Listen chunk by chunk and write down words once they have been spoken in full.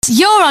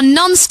You're on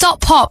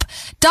non-stop pop,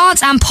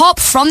 dance and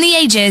pop from the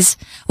ages.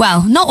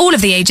 Well, not all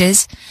of the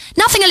ages.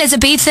 Nothing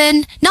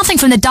Elizabethan, nothing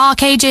from the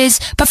Dark Ages,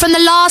 but from the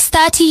last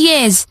 30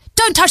 years.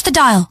 Don't touch the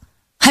dial.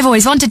 I've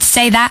always wanted to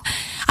say that.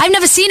 I've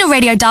never seen a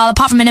radio dial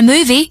apart from in a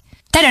movie.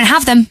 They don't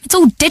have them. It's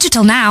all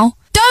digital now.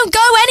 Don't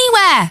go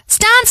anywhere.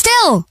 Stand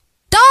still.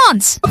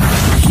 Dance.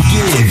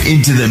 Give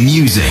into the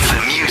music.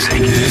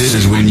 This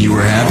is when you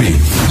were happy.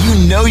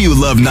 You know you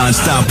love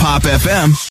Non-Stop Pop FM.